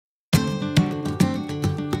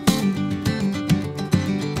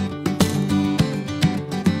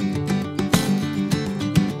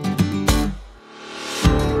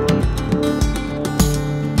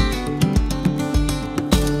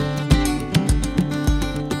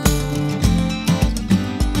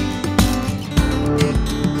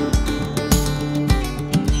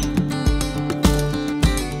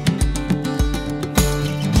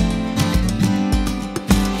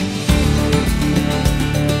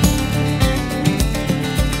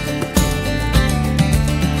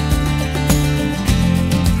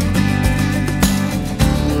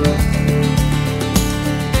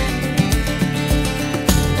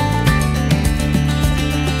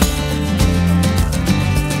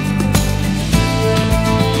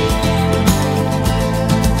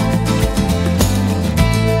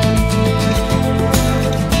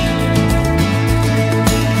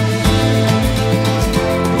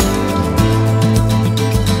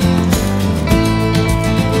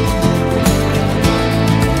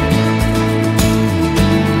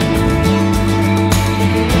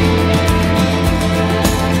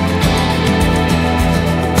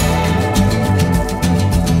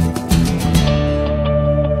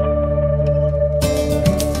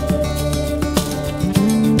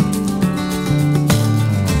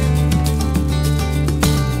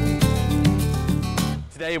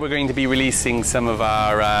to be releasing some of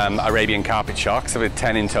our Arabian carpet sharks, so we're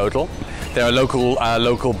 10 in total. They're a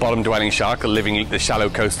local bottom-dwelling shark living in the shallow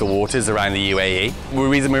coastal waters around the UAE. The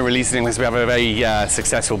reason we're releasing them is we have a very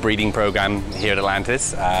successful breeding program here at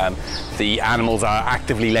Atlantis. The animals are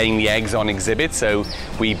actively laying the eggs on exhibit, so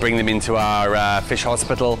we bring them into our fish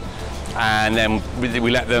hospital, and then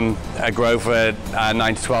we let them grow for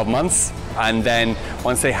 9 to 12 months. And then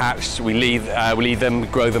once they hatch, we leave them,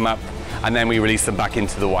 grow them up, and then we release them back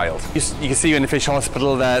into the wild. You can see in the fish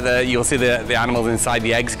hospital, you'll see the animals inside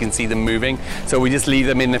the eggs, you can see them moving. So we just leave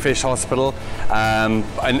them in the fish hospital, and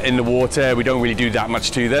in the water. We don't really do that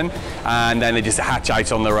much to them, and then they just hatch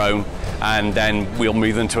out on their own, and then we'll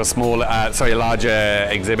move them to a larger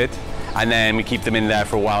exhibit, and then we keep them in there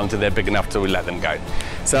for a while until they're big enough to let them go.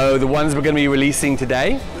 So the ones we're going to be releasing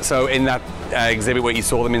today, so in that exhibit where you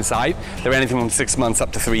saw them inside, they're anything from 6 months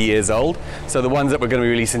up to 3 years old. So the ones that we're going to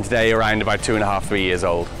be releasing today are around about 2.5, 3 years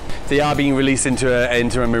old. They are being released into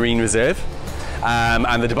a marine reserve,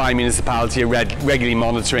 and the Dubai Municipality are regularly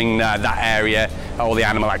monitoring that area, all the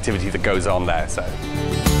animal activity that goes on there. So.